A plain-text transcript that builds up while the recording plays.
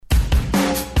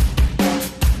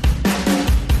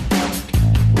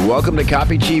Welcome to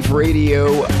Copy Chief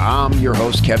Radio. I'm your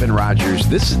host, Kevin Rogers.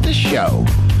 This is the show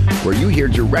where you hear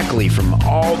directly from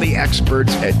all the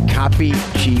experts at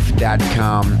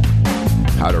copychief.com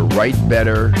how to write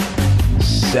better,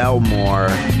 sell more,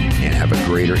 and have a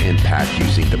greater impact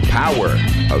using the power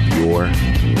of your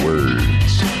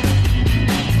words.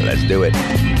 Let's do it.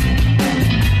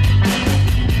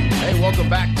 Hey, welcome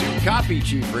back to Copy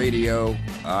Chief Radio.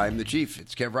 I'm the Chief.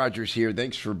 It's Kev Rogers here.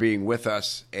 Thanks for being with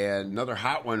us. And another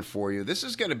hot one for you. This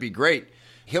is going to be great.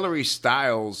 Hillary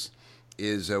Stiles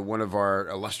is one of our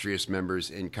illustrious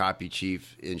members in Copy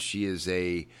Chief, and she is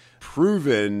a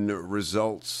proven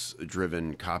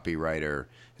results-driven copywriter.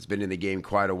 Has been in the game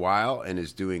quite a while and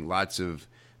is doing lots of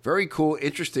very cool,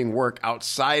 interesting work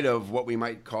outside of what we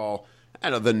might call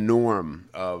the norm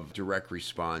of direct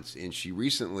response. And she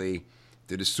recently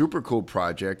did a super cool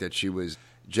project that she was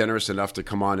generous enough to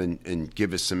come on and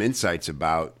give us some insights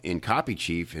about in Copy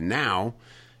Chief. And now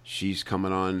she's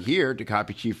coming on here to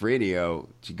Copy Chief Radio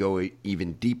to go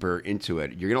even deeper into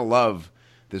it. You're going to love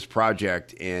this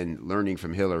project and learning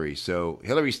from Hillary. So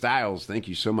Hillary Stiles, thank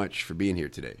you so much for being here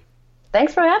today.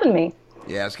 Thanks for having me.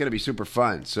 Yeah, it's going to be super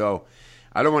fun. So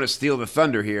I don't want to steal the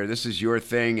thunder here. This is your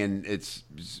thing, and it's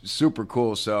super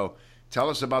cool. So tell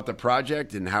us about the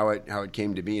project and how it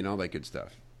came to be and all that good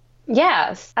stuff.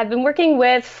 Yes, I've been working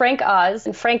with Frank Oz,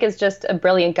 and Frank is just a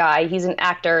brilliant guy. He's an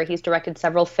actor. He's directed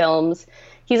several films.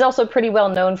 He's also pretty well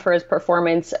known for his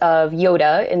performance of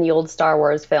Yoda in the old Star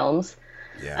Wars films.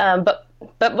 Yeah.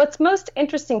 But what's most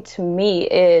interesting to me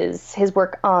is his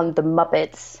work on The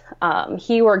Muppets.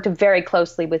 He worked very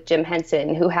closely with Jim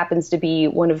Henson, who happens to be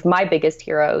one of my biggest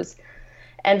heroes.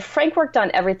 And Frank worked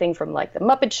on everything from like The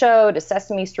Muppet Show to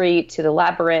Sesame Street to The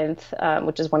Labyrinth,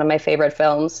 which is one of my favorite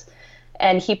films.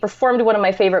 And he performed one of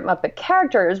my favorite Muppet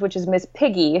characters, which is Miss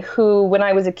Piggy, who, when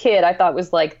I was a kid, I thought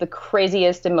was like the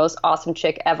craziest and most awesome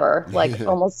chick ever. Like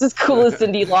almost as cool as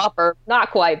Cyndi Lauper. Not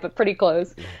quite, but pretty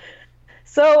close.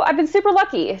 So I've been super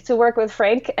lucky to work with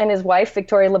Frank and his wife,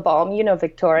 Victoria LeBalm. You know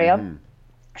Victoria. Mm.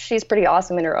 She's pretty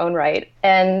awesome in her own right.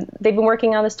 And they've been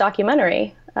working on this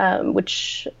documentary,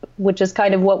 which is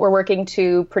kind of what we're working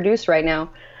to produce right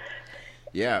now.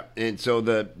 Yeah, and so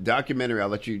the documentary, I'll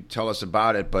let you tell us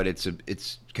about it, but it's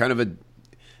kind of a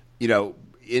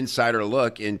insider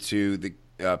look into the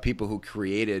people who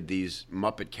created these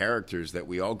Muppet characters that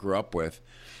we all grew up with.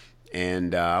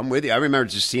 And I'm with you. I remember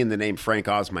just seeing the name Frank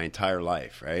Oz my entire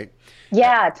life, right?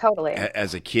 Yeah, totally.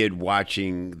 As a kid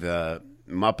watching the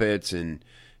Muppets, and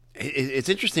it's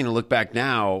interesting to look back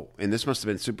now, and this must have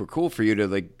been super cool for you to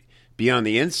like be on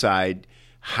the inside,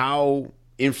 how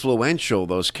influential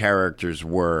those characters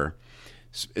were,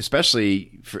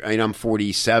 especially I'm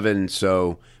 47,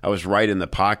 so I was right in the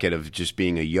pocket of just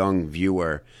being a young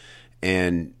viewer,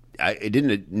 and I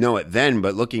didn't know it then,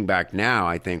 but looking back now,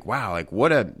 I think, wow, like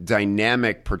what a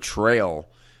dynamic portrayal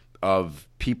of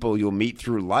people you'll meet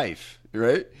through life,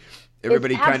 right?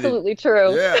 Everybody it's absolutely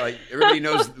true. Yeah, like everybody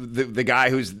knows the guy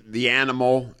who's the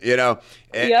animal, and,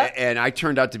 yep. And I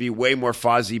turned out to be way more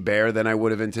Fozzie Bear than I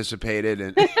would have anticipated,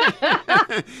 and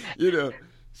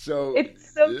so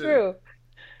it's so true.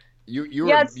 You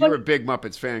were a big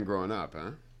Muppets fan growing up,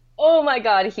 huh? Oh my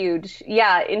God, huge.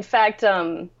 Yeah, in fact,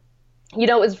 it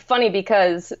was funny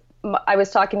because I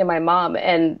was talking to my mom,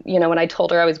 and when I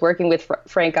told her I was working with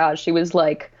Frank Oz, she was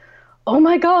like, "Oh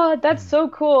my God, that's so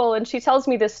cool." And she tells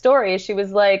me this story. She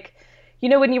was like,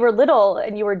 when you were little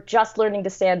and you were just learning to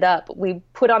stand up, we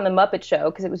put on the Muppet Show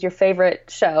because it was your favorite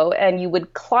show, and you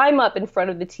would climb up in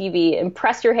front of the TV and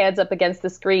press your hands up against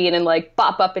the screen and like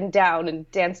bop up and down and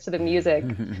dance to the music.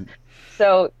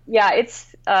 So yeah,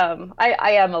 it's I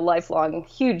am a lifelong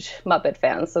huge Muppet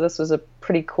fan, so this was a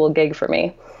pretty cool gig for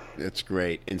me. That's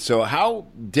great. And so how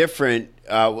different,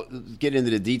 get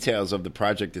into the details of the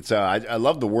project itself. I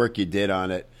love the work you did on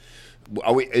it.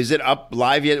 Is it up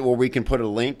live yet where we can put a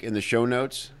link in the show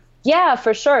notes? Yeah,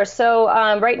 for sure. So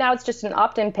right now it's just an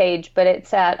opt-in page, but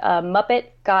it's at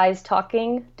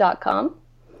MuppetGuysTalking.com.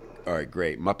 All right,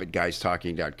 great.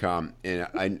 MuppetGuysTalking.com.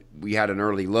 And we had an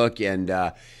early look,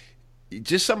 and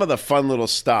just some of the fun little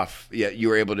stuff you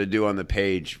were able to do on the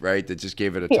page, right? That just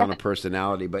gave it a ton of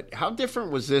personality. But how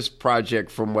different was this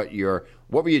project from what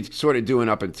were you sort of doing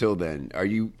up until then? Are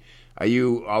you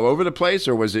all over the place,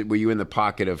 or were you in the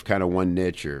pocket of kind of one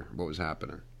niche, or what was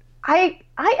happening? I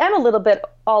am a little bit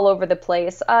all over the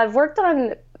place. I've worked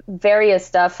on various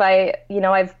stuff.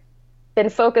 I've been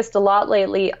focused a lot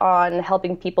lately on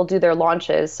helping people do their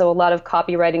launches. So a lot of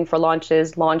copywriting for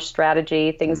launches, launch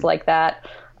strategy, things like that.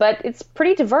 But it's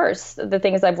pretty diverse, the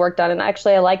things I've worked on, and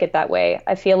actually I like it that way.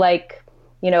 I feel like,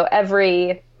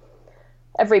 every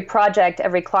every project,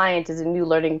 every client is a new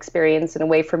learning experience and a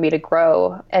way for me to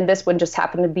grow. And this one just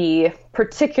happened to be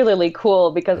particularly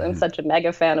cool because I'm such a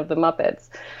mega fan of the Muppets.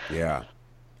 Yeah.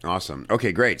 Awesome.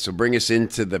 Okay, great. So bring us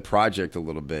into the project a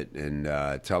little bit and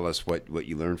tell us what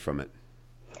you learned from it.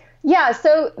 Yeah,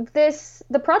 so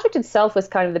the project itself was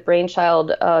kind of the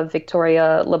brainchild of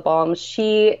Victoria Labalme.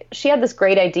 She had this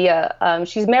great idea.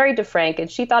 She's married to Frank, and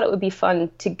she thought it would be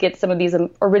fun to get some of these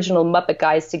original Muppet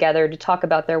guys together to talk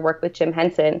about their work with Jim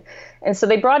Henson. And so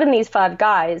they brought in these 5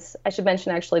 guys. I should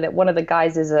mention actually that one of the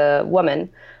guys is a woman.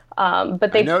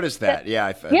 But I noticed that.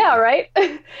 Yeah. Yeah, right.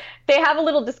 They have a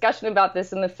little discussion about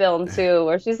this in the film too,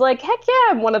 where she's like, "Heck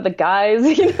yeah, I'm one of the guys."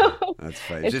 That's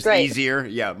funny. It's just great. Easier.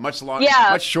 Yeah, much longer,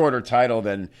 much shorter title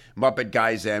than Muppet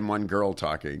Guys and One Girl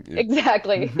Talking. Yeah.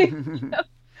 Exactly.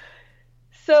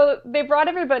 So they brought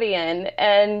everybody in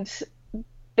and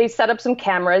they set up some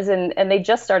cameras and they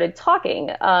just started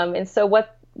talking. And so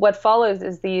what follows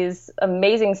is these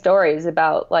amazing stories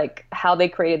about like how they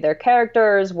created their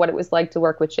characters, what it was like to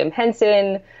work with Jim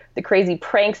Henson, the crazy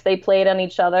pranks they played on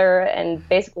each other, and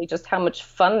basically just how much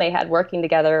fun they had working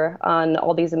together on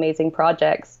all these amazing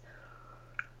projects.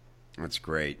 That's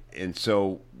great. And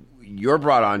so you're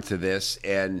brought onto this,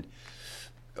 and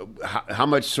how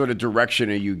much sort of direction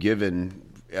are you given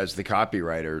as the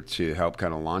copywriter to help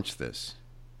kind of launch this?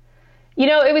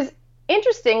 It was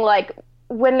interesting. Like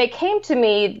when they came to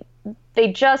me, they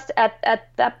just at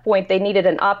that point they needed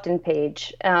an opt-in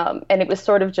page, and it was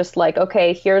sort of just like,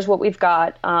 okay, here's what we've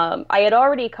got. I had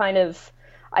already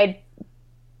I'd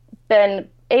been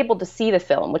able to see the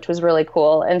film, which was really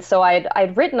cool, and so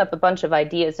I'd written up a bunch of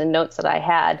ideas and notes that I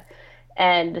had,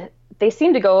 and they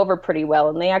seemed to go over pretty well,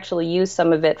 and they actually used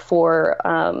some of it for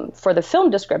the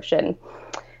film description,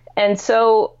 and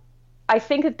so I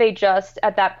think that they just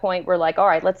at that point were like, all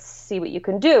right, let's see what you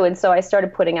can do, and so I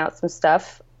started putting out some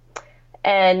stuff.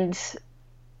 And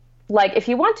like, if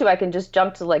you want to, I can just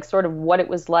jump to like sort of what it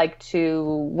was like to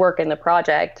work in the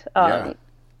project.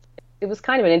 It was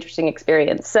kind of an interesting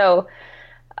experience. So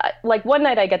like one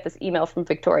night I get this email from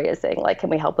Victoria saying like,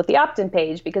 can we help with the opt-in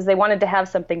page? Because they wanted to have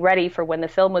something ready for when the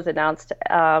film was announced.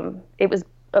 It was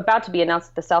about to be announced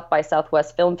at the South by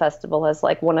Southwest Film Festival as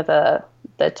like one of the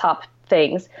top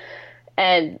things.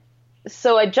 And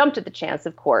so I jumped at the chance,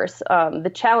 of course.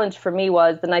 The challenge for me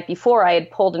was the night before I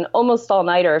had pulled an almost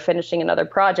all-nighter finishing another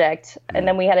project, and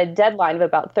then we had a deadline of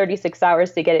about 36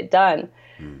 hours to get it done.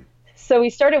 So we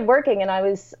started working, and I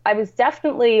was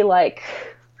definitely like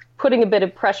putting a bit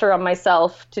of pressure on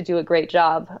myself to do a great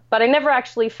job. But I never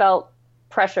actually felt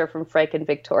pressure from Frank and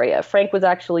Victoria. Frank was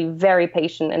actually very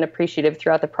patient and appreciative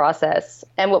throughout the process.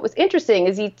 And what was interesting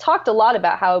is he talked a lot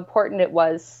about how important it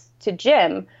was to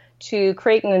Jim to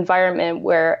create an environment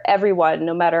where everyone,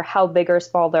 no matter how big or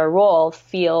small their role,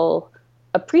 feel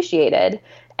appreciated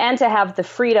and to have the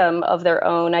freedom of their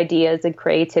own ideas and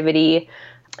creativity.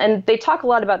 And they talk a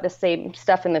lot about the same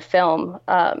stuff in the film,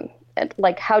 and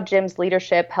like how Jim's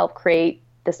leadership helped create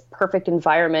this perfect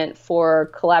environment for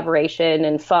collaboration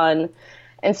and fun.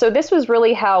 And so this was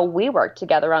really how we worked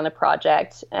together on the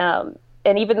project. And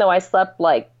even though I slept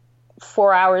like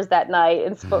 4 hours that night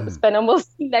and spent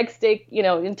almost the next day,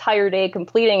 entire day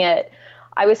completing it,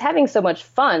 I was having so much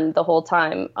fun the whole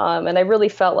time. And I really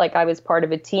felt like I was part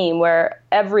of a team where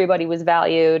everybody was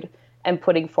valued and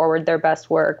putting forward their best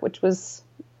work, which was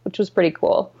pretty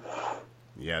cool.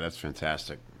 Yeah, that's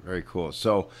fantastic. Very cool.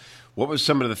 So what was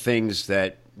some of the things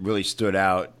that really stood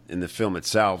out in the film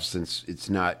itself, since it's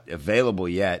not available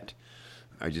yet?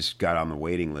 I just got on the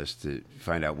waiting list to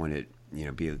find out when it,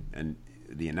 be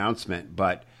the announcement,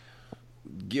 but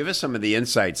give us some of the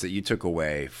insights that you took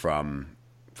away from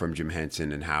Jim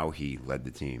Henson and how he led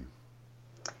the team.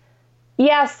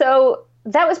 Yeah, so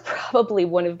that was probably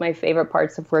one of my favorite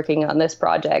parts of working on this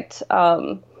project.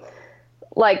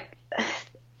 Like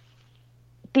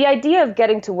the idea of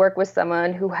getting to work with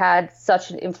someone who had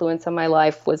such an influence on my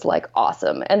life was like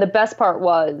awesome. And the best part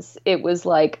was it was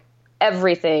like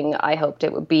everything I hoped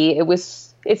it would be.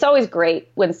 It's always great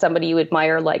when somebody you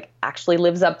admire like actually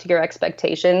lives up to your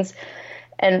expectations.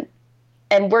 And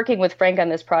working with Frank on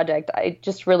this project, I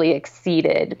just really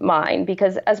exceeded mine,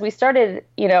 because as we started,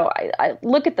 I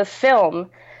look at the film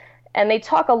and they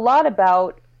talk a lot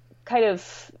about kind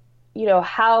of,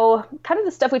 how kind of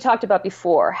the stuff we talked about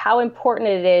before, how important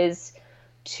it is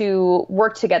to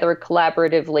work together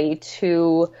collaboratively,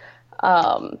 to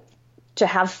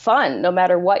have fun no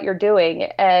matter what you're doing.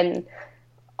 And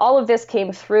all of this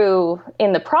came through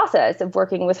in the process of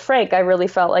working with Frank. I really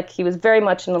felt like he was very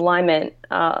much in alignment,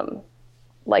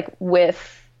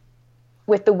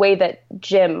 with the way that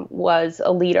Jim was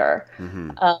a leader.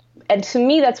 And to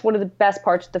me, that's one of the best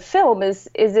parts of the film is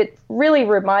it really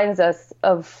reminds us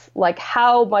of like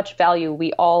how much value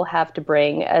we all have to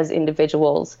bring as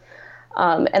individuals.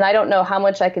 And I don't know how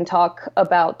much I can talk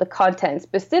about the content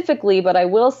specifically, but I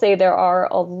will say there are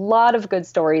a lot of good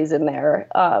stories in there.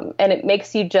 And it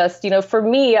makes you just, for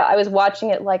me, I was watching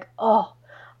it like, oh,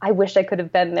 I wish I could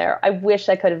have been there. I wish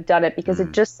I could have done it because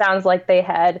it just sounds like they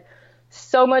had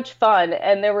so much fun.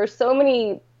 And there were so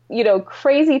many,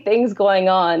 crazy things going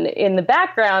on in the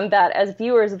background that as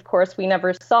viewers, of course, we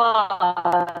never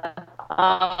saw.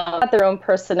 Their own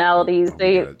personalities.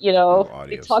 They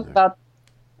talk about.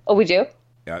 Oh, we do?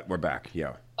 Yeah, we're back.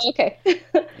 Yeah. Okay.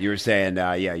 You were saying,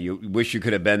 you wish you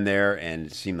could have been there, and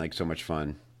it seemed like so much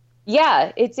fun.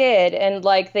 Yeah, it did. And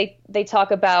like they talk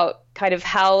about kind of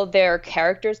how their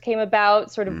characters came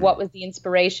about, sort of what was the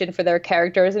inspiration for their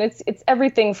characters. And it's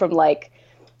everything from like,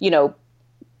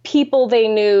 people they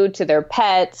knew to their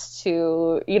pets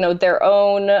to, their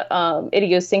own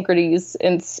idiosyncrasies,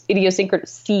 and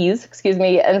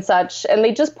such. And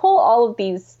they just pull all of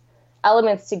these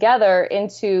elements together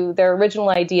into their original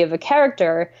idea of a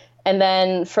character. And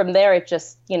then from there, it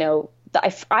just,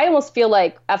 I almost feel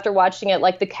like after watching it,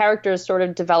 like the characters sort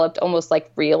of developed almost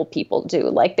like real people do.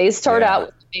 Like they start out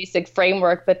with the basic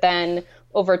framework, but then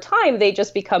over time, they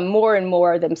just become more and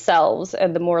more themselves,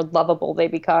 and the more lovable they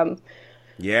become.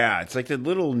 Yeah, it's like the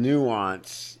little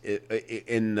nuance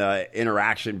in the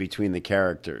interaction between the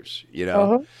characters,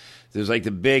 There's like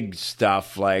the big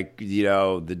stuff, like,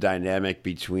 the dynamic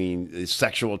between the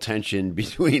sexual tension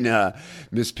between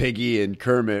Miss Piggy and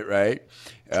Kermit, right?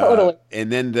 Totally.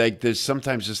 And then like there's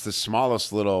sometimes just the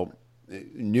smallest little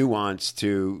nuance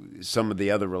to some of the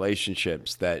other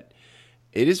relationships that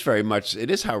it is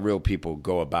how real people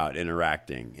go about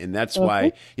interacting. And that's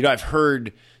why, I've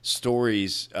heard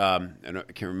stories, and I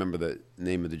can't remember the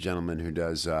name of the gentleman who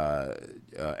does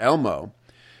Elmo,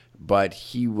 but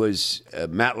he was,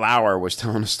 Matt Lauer was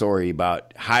telling a story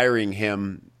about hiring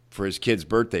him for his kid's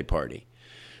birthday party,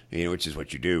 which is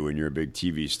what you do when you're a big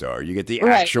TV star. You get the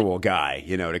actual guy,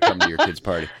 to come to your kid's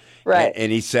party. Right.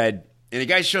 And he said, and the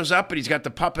guy shows up and he's got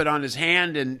the puppet on his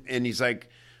hand and he's like,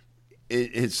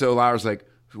 so Lauer's like,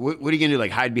 what are you going to do?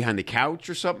 Like hide behind the couch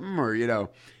or something? Or,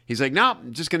 he's like, no,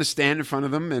 I'm just going to stand in front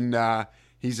of them. And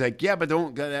he's like, yeah, but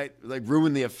don't like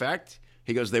ruin the effect.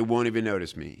 He goes, they won't even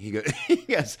notice me. He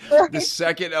goes, the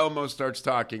second Elmo starts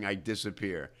talking, I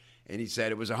disappear. And he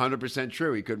said it was 100%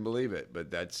 true. He couldn't believe it. But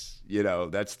that's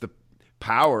the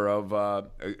power of a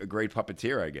great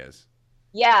puppeteer, I guess.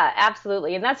 Yeah,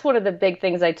 absolutely. And that's one of the big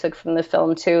things I took from the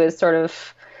film, too, is sort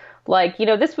of like,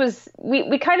 this was,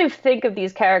 we kind of think of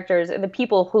these characters and the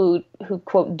people who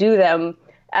quote, do them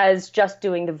as just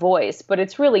doing the voice. But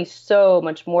it's really so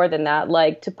much more than that.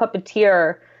 Like to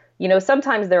puppeteer,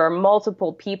 sometimes there are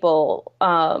multiple people,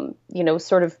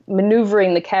 sort of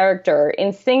maneuvering the character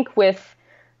in sync with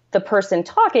the person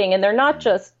talking. And they're not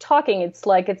just talking. It's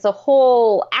like it's a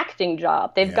whole acting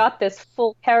job. They've got this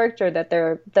full character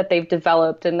that they've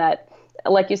developed and that,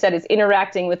 like you said, is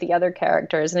interacting with the other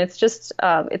characters. And it's just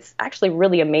it's actually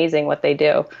really amazing what they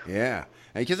do. Yeah.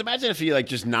 Because imagine if you're like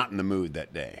just not in the mood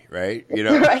that day, right?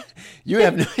 Right. you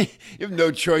have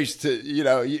no choice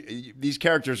to, these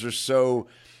characters are so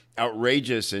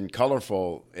outrageous and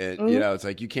colorful, and it's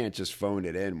like you can't just phone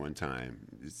it in one time.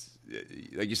 It's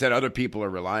like you said, other people are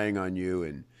relying on you,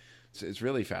 and it's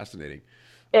really fascinating.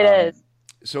 It is.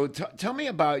 So tell me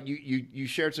about you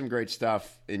shared some great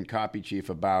stuff in Copy Chief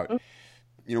about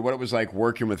what it was like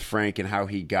working with Frank and how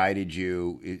he guided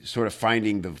you, sort of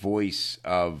finding the voice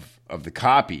of the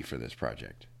copy for this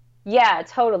project. Yeah,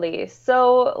 totally.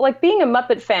 So, like, being a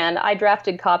Muppet fan, I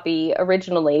drafted copy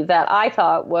originally that I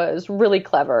thought was really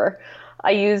clever.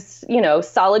 I used,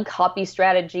 solid copy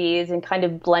strategies and kind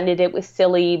of blended it with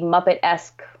silly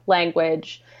Muppet-esque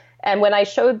language. And when I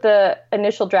showed the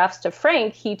initial drafts to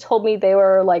Frank, he told me they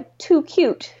were, like, too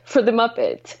cute for the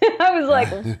Muppet. I was like,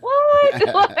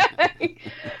 what?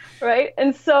 Right?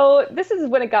 And so this is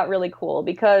when it got really cool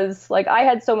because, like, I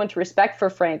had so much respect for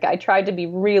Frank. I tried to be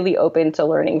really open to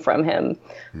learning from him.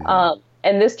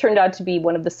 And this turned out to be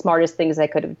one of the smartest things I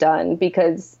could have done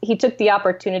because he took the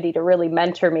opportunity to really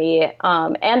mentor me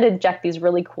and inject these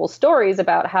really cool stories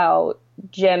about how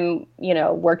Jim,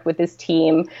 worked with his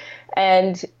team.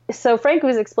 And so Frank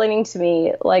was explaining to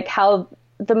me, like, how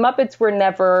the Muppets were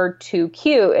never too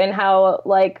cute and how,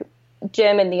 like,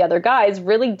 Jim and the other guys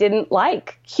really didn't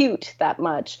like cute that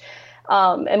much.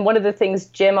 And one of the things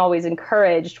Jim always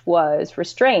encouraged was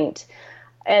restraint.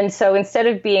 And so instead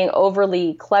of being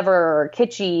overly clever or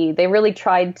kitschy, they really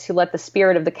tried to let the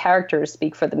spirit of the characters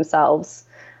speak for themselves.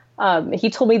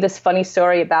 He told me this funny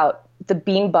story about the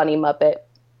Bean Bunny Muppet.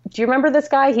 do you remember this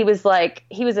guy? He was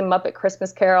in Muppet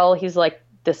Christmas Carol. He's like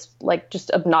this, like, just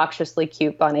obnoxiously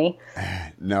cute bunny.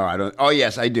 No, I don't. Oh,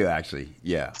 yes, I do, actually.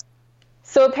 Yeah.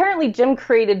 So apparently Jim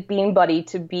created Bean Buddy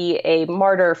to be a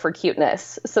martyr for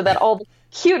cuteness, so that all the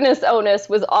cuteness onus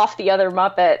was off the other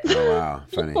Muppets. Oh, wow.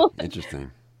 Funny.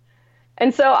 Interesting.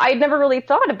 And so I'd never really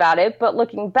thought about it, but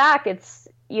looking back, it's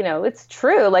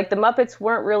true. Like, the Muppets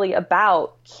weren't really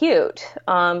about cute.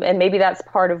 And maybe that's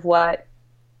part of what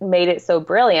made it so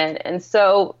brilliant. And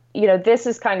so, this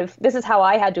is how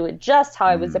I had to adjust how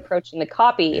I was approaching the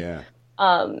copy. Yeah.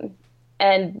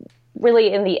 And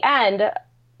really, in the end,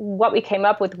 what we came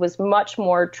up with was much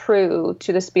more true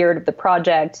to the spirit of the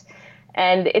project.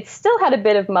 And it still had a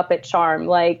bit of Muppet charm.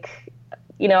 Like,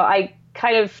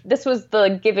 this was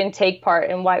the give and take part,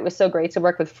 and why it was so great to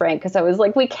work with Frank, because I was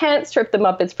like, we can't strip the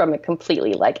Muppets from it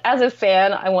completely. Like, as a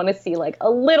fan, I want to see like a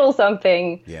little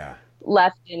something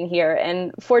left in here.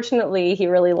 And fortunately, he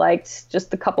really liked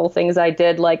just a couple things I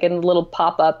did. Like, in the little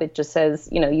pop-up, it just says,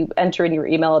 you enter in your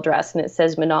email address and it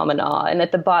says Menomina. And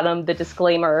at the bottom, the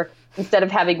disclaimer, instead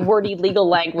of having wordy legal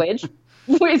language,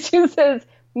 which just says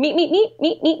meet,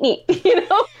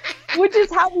 which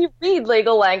is how we read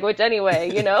legal language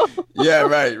anyway, Yeah,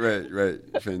 right.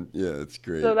 Yeah, that's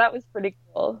great. So that was pretty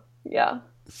cool. Yeah.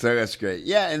 So that's great.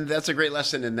 Yeah, and that's a great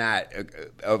lesson in that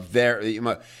of their.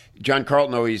 John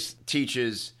Carlton always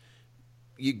teaches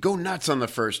you go nuts on the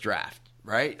first draft,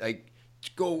 right? Like,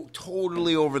 go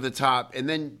totally over the top, and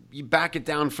then you back it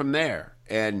down from there.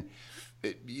 And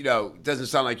it doesn't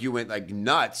sound like you went like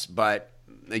nuts, but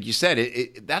like you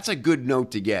said, that's a good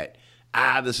note to get.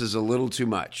 This is a little too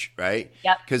much, right?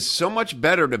 Yep. Because so much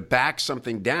better to back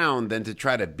something down than to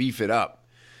try to beef it up.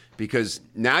 Because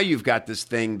now you've got this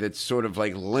thing that's sort of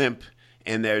like limp,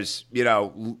 and there's,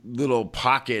 little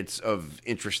pockets of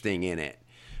interesting in it.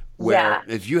 Where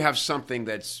if you have something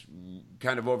that's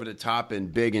kind of over the top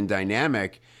and big and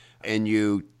dynamic, and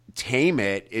you tame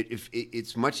it,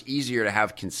 it's much easier to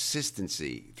have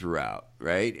consistency throughout,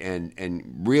 right? And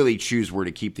really choose where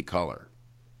to keep the color.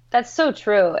 That's so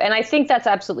true. And I think that's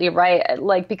absolutely right.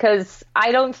 Like, because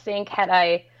I don't think had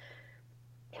I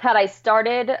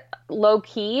started low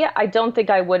key, I don't think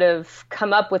I would have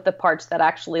come up with the parts that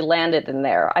actually landed in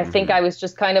there. I think I was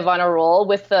just kind of on a roll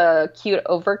with the cute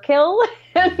overkill.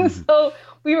 And so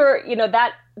we were,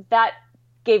 that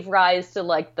gave rise to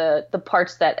like the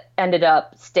parts that ended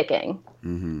up sticking.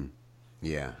 Mm-hmm.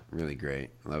 Yeah, really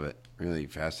great. Love it. Really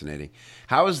fascinating.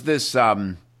 How has this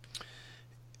has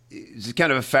it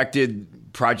kind of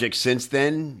affected projects since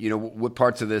then? What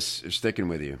parts of this are sticking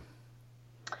with you?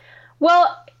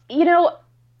 Well,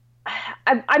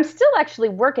 I'm still actually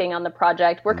working on the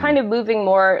project. We're kind of moving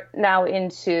more now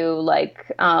into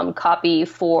like copy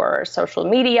for social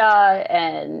media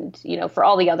and, for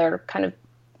all the other kind of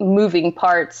moving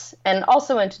parts, and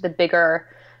also into the bigger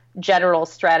general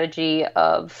strategy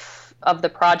of the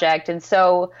project. And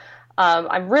so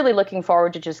I'm really looking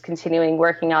forward to just continuing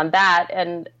working on that.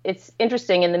 And it's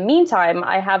interesting. In the meantime,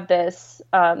 I have this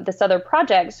other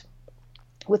project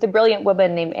with a brilliant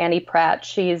woman named Annie Pratt.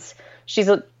 She's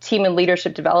a team and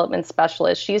leadership development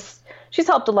specialist. She's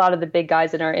helped a lot of the big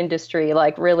guys in our industry,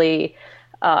 like really,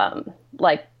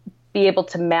 like be able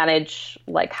to manage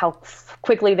like how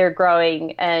quickly they're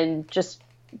growing and just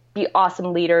be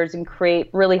awesome leaders and create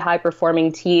really high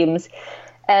performing teams.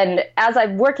 And as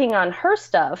I'm working on her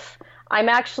stuff, I'm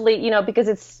actually, because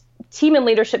it's team and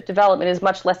leadership development is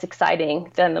much less exciting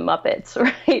than the Muppets,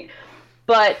 right?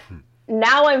 But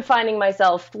now I'm finding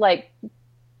myself like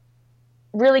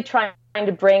really trying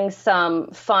to bring some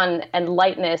fun and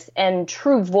lightness and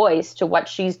true voice to what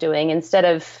she's doing, instead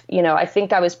of, I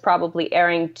think I was probably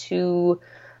erring too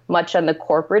much on the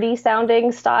corporate-y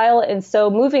sounding style. And so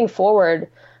moving forward,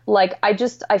 like, I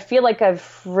feel like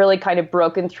I've really kind of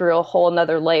broken through a whole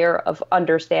nother layer of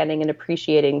understanding and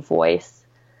appreciating voice.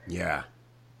 Yeah.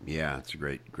 That's a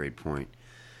great point.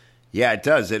 Yeah, it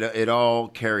does. It all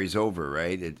carries over,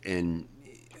 right? And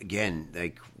again,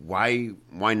 like, why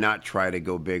not try to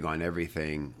go big on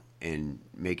everything and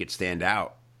make it stand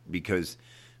out? Because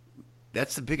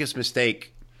that's the biggest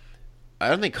mistake. I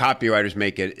don't think copywriters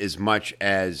make it as much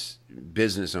as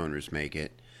business owners make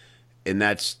it, and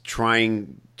that's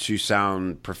trying to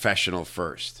sound professional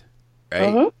first, right?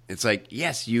 Mm-hmm. It's like,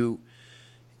 yes, you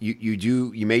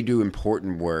may do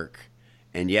important work,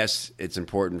 and yes, it's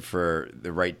important for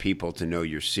the right people to know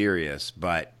you're serious,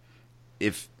 but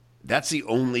if that's the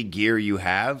only gear you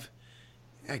have,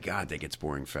 God, that gets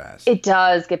boring fast. It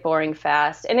does get boring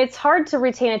fast. And it's hard to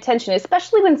retain attention,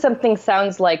 especially when something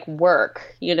sounds like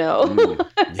work,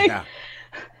 Yeah.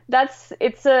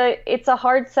 it's a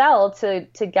hard sell to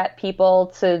get people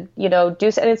to, do,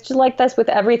 and it's just like this with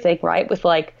everything, right? With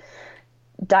like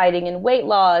dieting and weight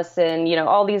loss and,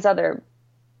 all these other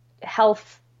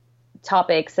health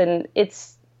topics. And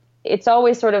it's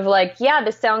always sort of like, yeah,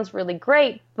 this sounds really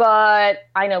great, but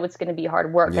I know it's going to be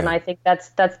hard work. Yeah. And I think that's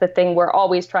the thing we're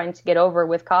always trying to get over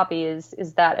with copy is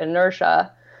that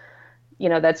inertia,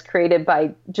 that's created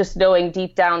by just knowing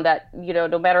deep down that,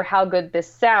 no matter how good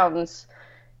this sounds,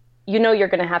 you're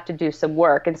going to have to do some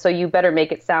work. And so you better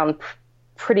make it sound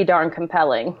pretty darn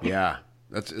compelling. Yeah,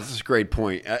 that's a great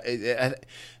point. I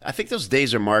think those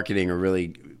days of marketing are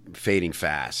really fading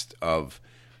fast of,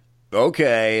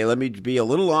 okay, let me be a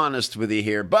little honest with you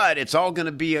here, but it's all going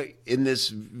to be in this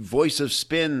voice of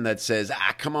spin that says,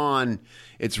 come on,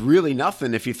 it's really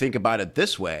nothing if you think about it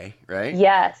this way, right?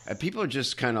 Yes. And people are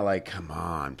just kind of like, come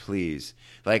on, please.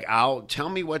 Like, tell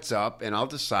me what's up and I'll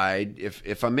decide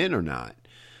if I'm in or not.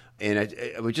 And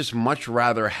I would just much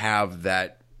rather have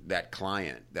that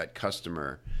client, that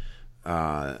customer,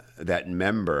 that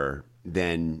member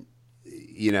than,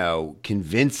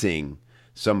 convincing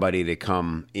somebody to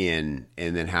come in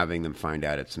and then having them find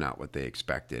out it's not what they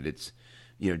expected. It's,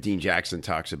 Dean Jackson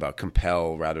talks about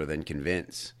compel rather than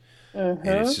convince. Mm-hmm.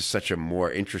 And it's just such a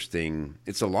more interesting,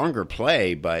 it's a longer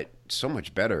play, but so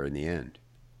much better in the end.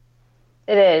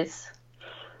 It is.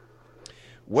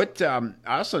 What, I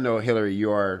also know, Hillary,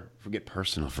 forget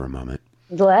personal for a moment.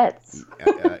 Let's.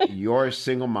 You're a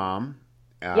single mom.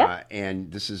 Yep.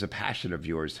 And this is a passion of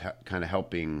yours, kind of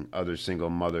helping other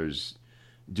single mothers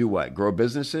do what? Grow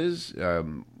businesses?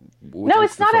 No,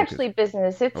 it's not actually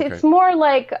business. Okay. It's more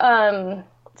like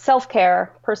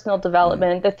self-care, personal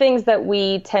development, the things that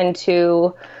we tend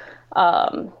to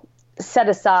set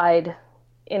aside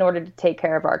in order to take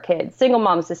care of our kids. Single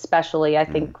moms especially, I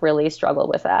think, really struggle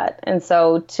with that. And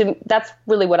so that's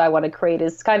really what I want to create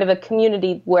is kind of a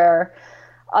community where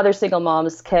other single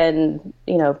moms can,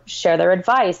 share their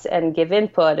advice and give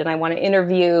input. And I want to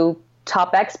interview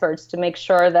top experts to make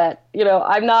sure that,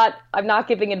 I'm not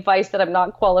giving advice that I'm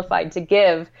not qualified to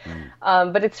give.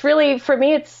 But it's really, for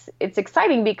me, it's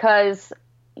exciting because,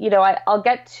 I'll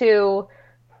get to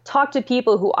talk to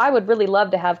people who I would really love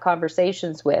to have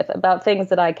conversations with about things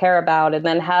that I care about and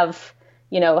then have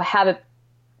it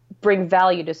bring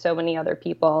value to so many other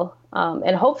people.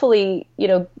 And hopefully,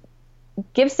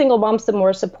 give single moms some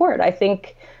more support. I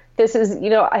think this is,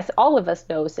 all of us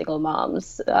know single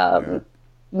moms.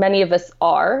 Many of us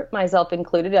are, myself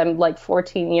included. I'm like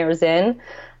 14 years in.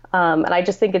 And I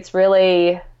just think it's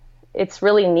really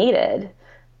needed.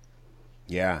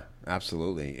 Yeah,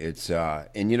 absolutely. It's,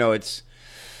 and it's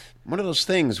one of those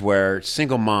things where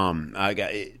single mom,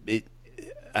 I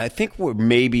think we're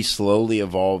maybe slowly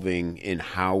evolving in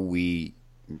how we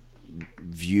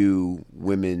view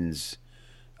women's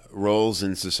roles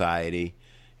in society,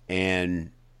 and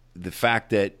the fact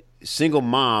that single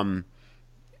mom,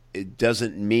 it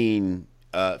doesn't mean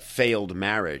failed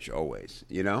marriage always,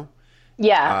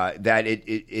 Yeah. that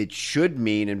it should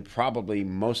mean, and probably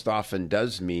most often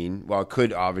does mean, well, it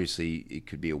could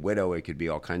be a widow, it could be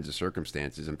all kinds of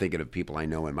circumstances. I'm thinking of people I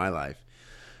know in my life.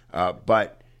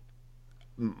 But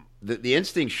the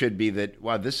instinct should be that,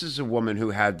 wow, this is a woman who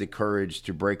had the courage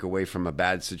to break away from a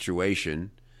bad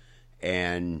situation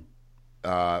and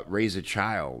raise a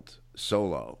child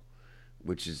solo,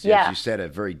 which is, as you said, a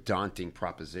very daunting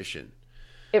proposition.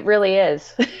 It really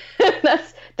is.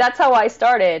 That's how I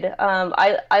started.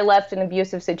 I left an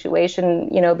abusive situation,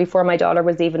 before my daughter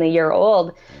was even a year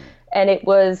old, and it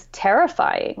was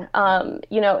terrifying. And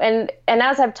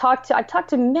as I've talked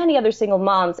to many other single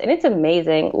moms, and it's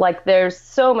amazing. Like there's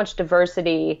so much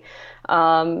diversity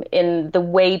in the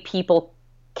way people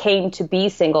came to be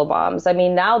single moms. I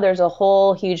mean, now there's a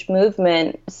whole huge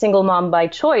movement, single mom by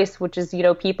choice, which is,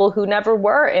 people who never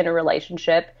were in a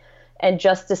relationship and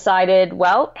just decided,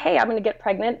 well, hey, I'm going to get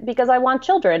pregnant because I want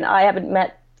children. I haven't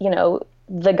met,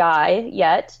 the guy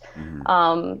yet,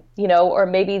 or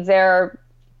maybe they're,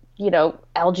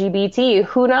 LGBT,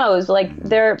 who knows? Like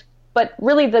but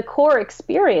really the core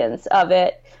experience of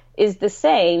it is the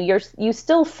same. You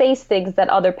still face things that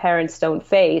other parents don't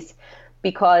face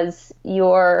because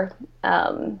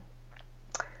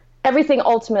everything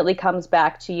ultimately comes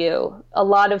back to you. A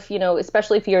lot of,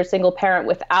 especially if you're a single parent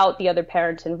without the other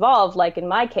parent involved, like in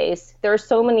my case, there are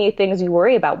so many things you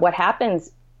worry about. What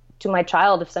happens to my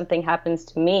child if something happens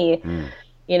to me?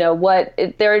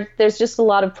 There's just a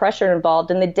lot of pressure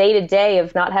involved in the day-to-day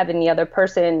of not having the other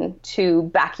person to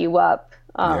back you up.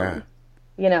 I'm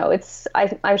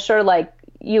sure like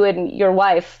you and your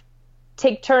wife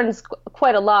take turns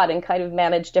quite a lot and kind of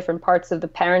manage different parts of the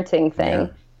parenting thing.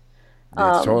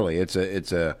 It's totally.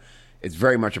 It's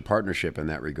very much a partnership in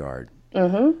that regard.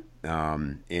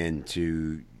 And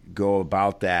to go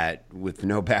about that with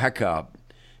no backup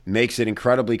makes it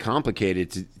incredibly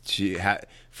complicated to have.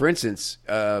 For instance,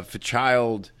 if a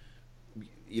child,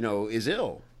 is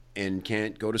ill and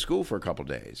can't go to school for a couple of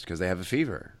days because they have a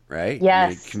fever, right?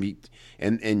 Yes. And it can be,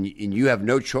 and you have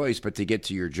no choice but to get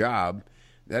to your job.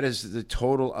 That is the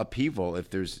total upheaval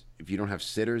if you don't have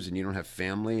sitters and you don't have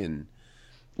family and.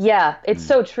 Yeah, it's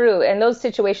so true. And those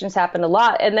situations happen a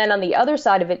lot. And then on the other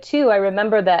side of it too, I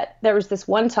remember that there was this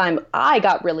one time I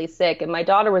got really sick and my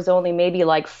daughter was only maybe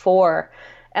like 4.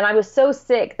 And I was so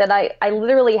sick that I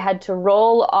literally had to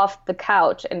roll off the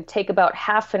couch and take about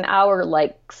half an hour,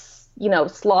 like,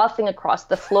 slothing across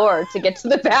the floor to get to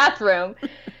the bathroom.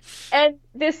 And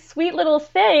this sweet little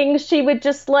thing, she would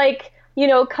just like,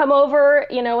 come over,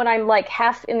 when I'm like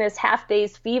half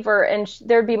day's fever, and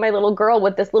there'd be my little girl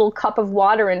with this little cup of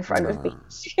water in front of me.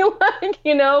 She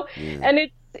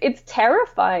and it's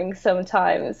terrifying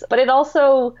sometimes, but it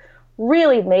also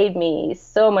really made me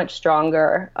so much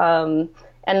stronger.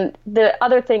 And the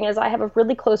other thing is I have a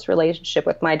really close relationship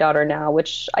with my daughter now,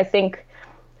 which I think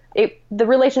the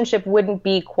relationship wouldn't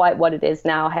be quite what it is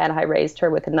now had I raised her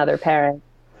with another parent.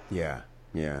 Yeah.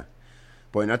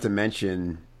 Boy, not to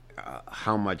mention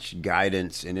how much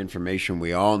guidance and information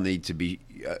we all need to be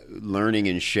learning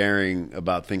and sharing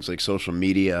about things like social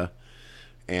media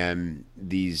and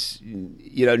these,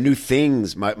 new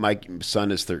things. My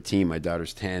son is 13, my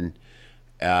daughter's 10.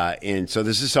 And so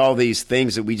this is all these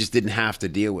things that we just didn't have to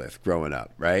deal with growing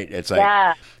up, right? It's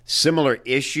like similar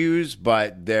issues,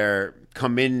 but they're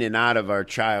come in and out of our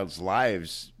child's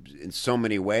lives in so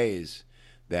many ways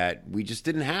that we just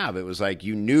didn't have. It was like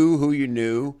you knew who you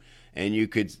knew, and you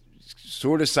could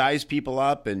sort of size people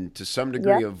up and to some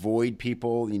degree avoid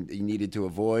people you needed to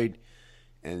avoid.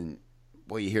 And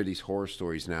boy, you hear these horror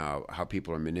stories now, how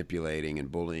people are manipulating and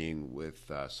bullying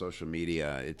with social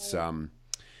media. It's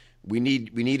we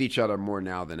need each other more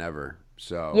now than ever.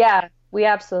 So yeah, we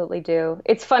absolutely do.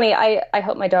 It's funny. I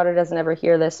hope my daughter doesn't ever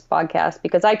hear this podcast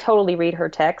because I totally read her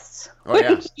texts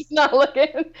when she's not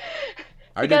looking.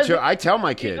 I do too. I tell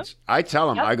my kids. I tell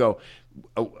them. I go,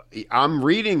 I'm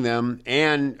reading them,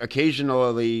 and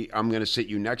occasionally I'm going to sit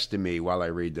you next to me while I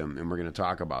read them, and we're going to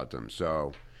talk about them.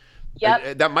 So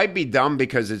that might be dumb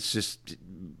because it's just,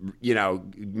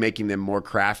 making them more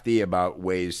crafty about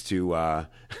ways to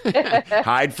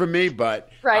hide from me. But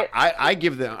right. I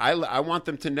give them, I want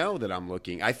them to know that I'm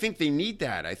looking. I think they need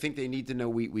that. I think they need to know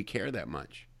we care that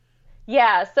much.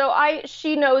 Yeah, so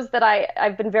she knows that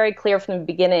I've been very clear from the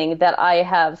beginning that I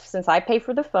have, since I pay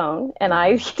for the phone and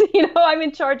I'm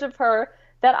in charge of her,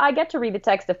 that I get to read the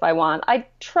text if I want. I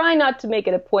try not to make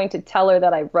it a point to tell her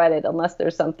that I've read it unless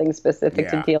there's something specific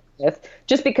to deal with,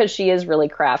 just because she is really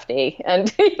crafty.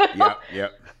 And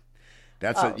Yep.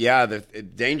 That's the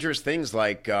dangerous things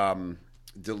like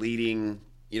deleting,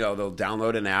 they'll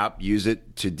download an app, use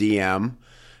it to DM.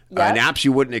 And apps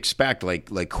you wouldn't expect, like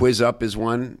QuizUp is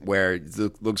one where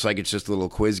it looks like it's just a little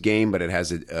quiz game, but it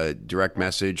has a direct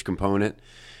message component,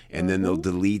 and then they'll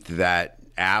delete that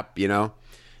app,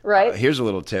 Right. Here's a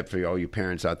little tip for all you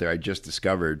parents out there. I just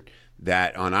discovered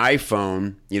that on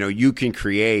iPhone, you can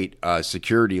create a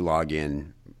security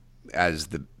login as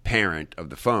the parent of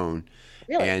the phone.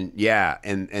 Really?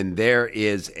 And there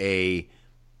is a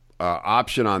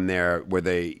option on there where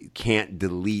they can't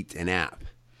delete an app.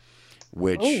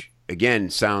 Which, again,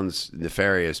 sounds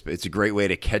nefarious, but it's a great way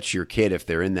to catch your kid if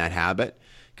they're in that habit,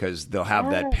 because they'll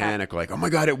have that panic like, oh, my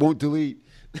God, it won't delete.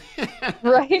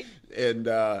 Right. And,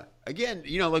 again,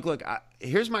 look,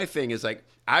 here's my thing is like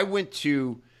I went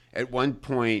to, at one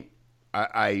point,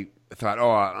 I thought,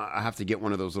 I have to get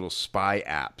one of those little spy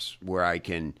apps where I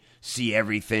can see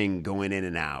everything going in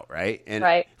and out, right?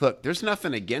 And look, there's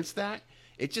nothing against that.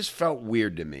 It just felt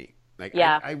weird to me. Like,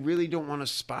 I really don't want to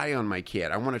spy on my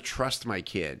kid. I want to trust my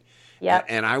kid. Yeah.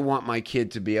 And I want my kid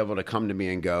to be able to come to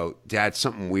me and go, Dad,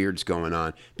 something weird's going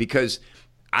on. Because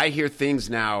I hear things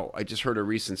now. I just heard a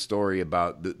recent story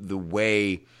about the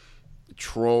way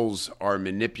trolls are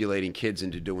manipulating kids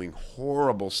into doing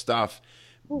horrible stuff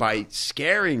by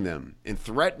scaring them and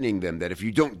threatening them that if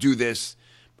you don't do this,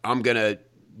 I'm going to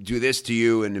do this to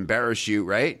you and embarrass you,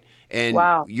 right? And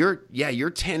you're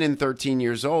 10 and 13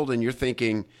 years old and you're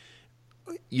thinking –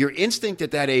 your instinct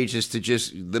at that age is to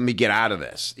just let me get out of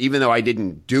this, even though I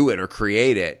didn't do it or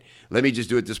create it. Let me just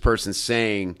do what this person's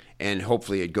saying, and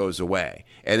hopefully it goes away.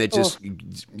 And it just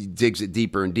digs it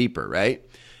deeper and deeper, right?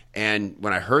 And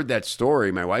when I heard that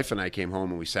story, my wife and I came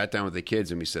home and we sat down with the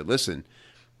kids and we said, "Listen,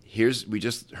 we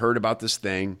just heard about this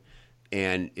thing,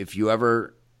 and if you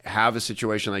ever have a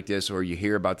situation like this, or you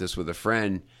hear about this with a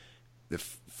friend, the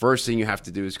first thing you have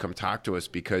to do is come talk to us,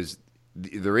 because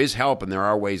there is help and there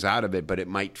are ways out of it, but it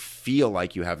might feel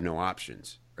like you have no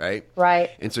options, right? Right.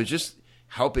 And so just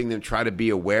helping them try to be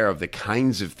aware of the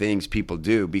kinds of things people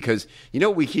do, because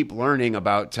what we keep learning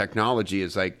about technology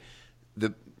is like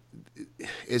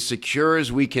as secure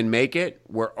as we can make it,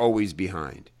 we're always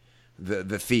behind.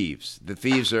 The thieves. The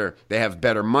thieves they have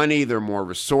better money, they're more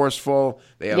resourceful,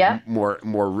 they have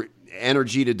more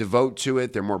energy to devote to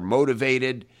it, they're more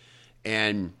motivated,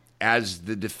 and as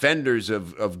the defenders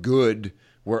of good,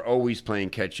 we're always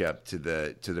playing catch up to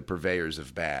the purveyors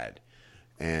of bad.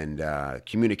 And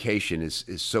communication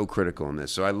is so critical in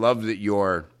this. So I love that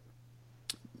you're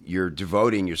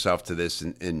devoting yourself to this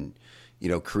and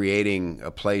creating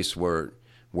a place where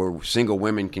single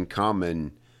women can come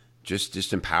and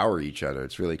just empower each other.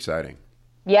 It's really exciting.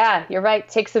 Yeah, you're right. It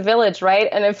takes a village, right?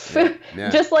 And if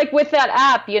just like with that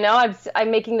app,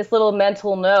 I'm making this little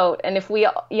mental note. And if we,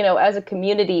 as a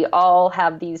community, all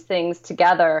have these things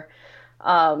together,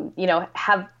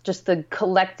 have just the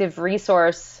collective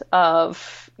resource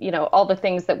of, all the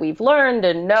things that we've learned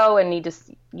and know and need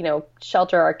to,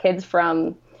 shelter our kids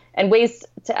from, and ways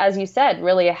to, as you said,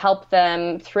 really help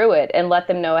them through it and let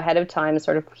them know ahead of time,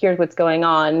 sort of, here's what's going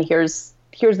on, here's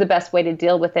the best way to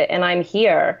deal with it, and I'm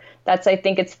here. I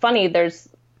think it's funny, there's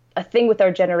a thing with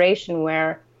our generation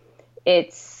where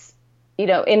it's,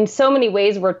 in so many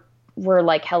ways we're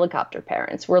like helicopter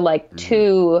parents. We're like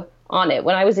too on it.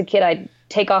 When I was a kid, I'd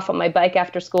take off on my bike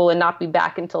after school and not be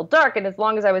back until dark. And as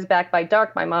long as I was back by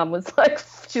dark, my mom was like,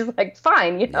 she's like,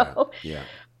 fine, Yeah.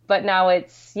 But now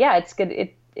it's good.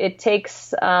 It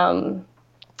takes, even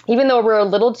though we're a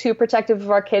little too protective of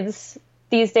our kids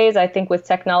these days, I think with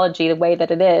technology, the way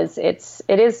that it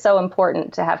is so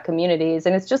important to have communities.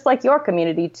 And it's just like your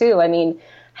community too. I mean,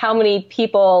 how many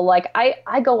people, like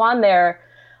I go on there,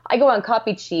 I go on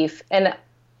Copy Chief, and,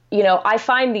 I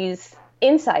find these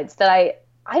insights that I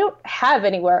don't have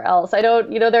anywhere else. I don't,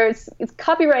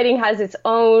 copywriting has its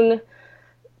own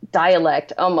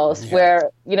dialect almost,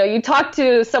 where, you talk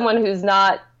to someone who's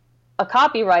not a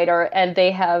copywriter and they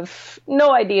have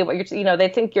no idea what they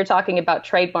think you're talking about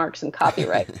trademarks and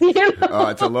copyright. Oh,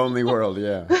 it's a lonely world.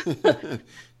 Yeah.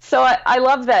 So I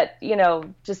love that,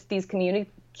 just these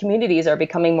communities are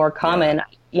becoming more common.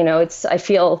 Yeah. I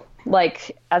feel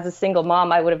like as a single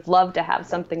mom, I would have loved to have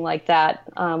something like that,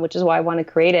 which is why I want to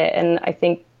create it. And I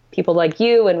think people like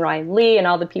you and Ryan Lee and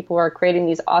all the people who are creating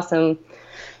these awesome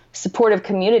supportive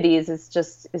communities is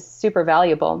super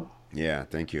valuable. Yeah,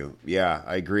 thank you. Yeah,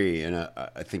 I agree. And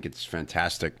I think it's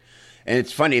fantastic. And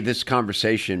it's funny, this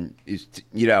conversation is,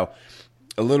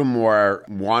 a little more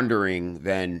wandering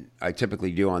than I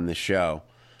typically do on this show.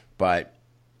 But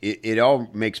it all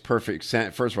makes perfect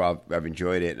sense. First of all, I've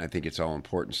enjoyed it, and I think it's all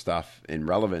important stuff and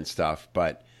relevant stuff.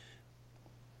 But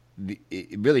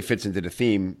it really fits into the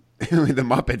theme with the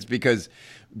Muppets, because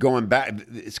going back,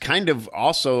 it's kind of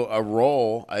also a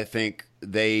role I think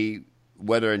they,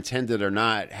 whether intended or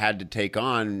not, had to take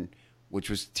on,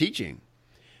 which was teaching.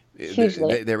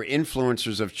 Hugely. They were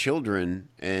influencers of children,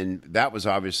 and that was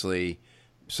obviously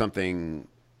something,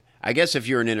 I guess if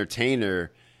you're an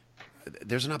entertainer,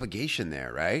 there's an obligation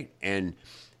there, right? And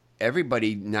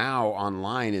everybody now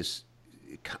online is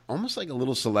almost like a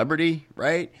little celebrity,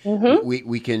 right? Mm-hmm.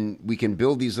 We can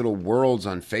build these little worlds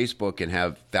on Facebook and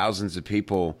have thousands of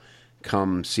people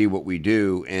come see what we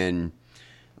do, and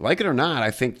like it or not,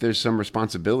 I think there's some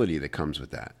responsibility that comes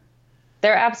with that.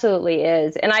 There absolutely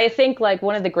is. And I think like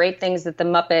one of the great things that the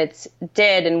Muppets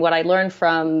did, and what I learned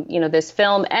from, this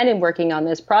film and in working on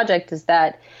this project, is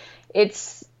that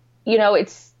it's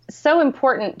so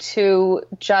important to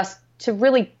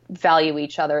really value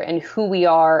each other and who we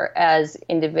are as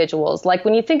individuals. Like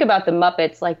when you think about the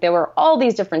Muppets, like there were all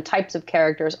these different types of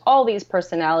characters, all these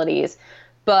personalities,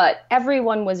 but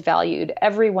everyone was valued,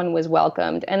 everyone was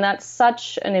welcomed. And that's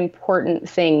such an important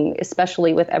thing,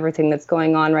 especially with everything that's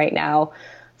going on right now,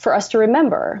 for us to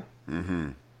remember. Mm-hmm.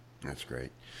 That's great.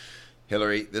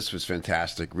 Hillary, this was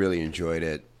fantastic. Really enjoyed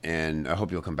it. And I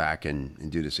hope you'll come back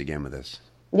and do this again with us.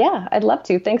 Yeah, I'd love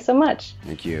to. Thanks so much.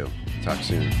 Thank you. Talk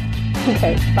soon.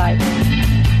 Okay, bye.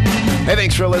 Hey,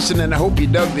 thanks for listening. I hope you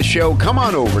dug the show. Come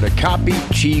on over to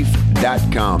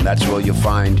copychief.com. That's where you'll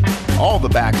find all the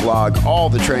backlog, all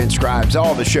the transcribes,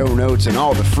 all the show notes, and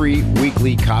all the free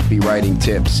weekly copywriting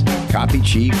tips.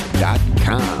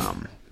 Copychief.com.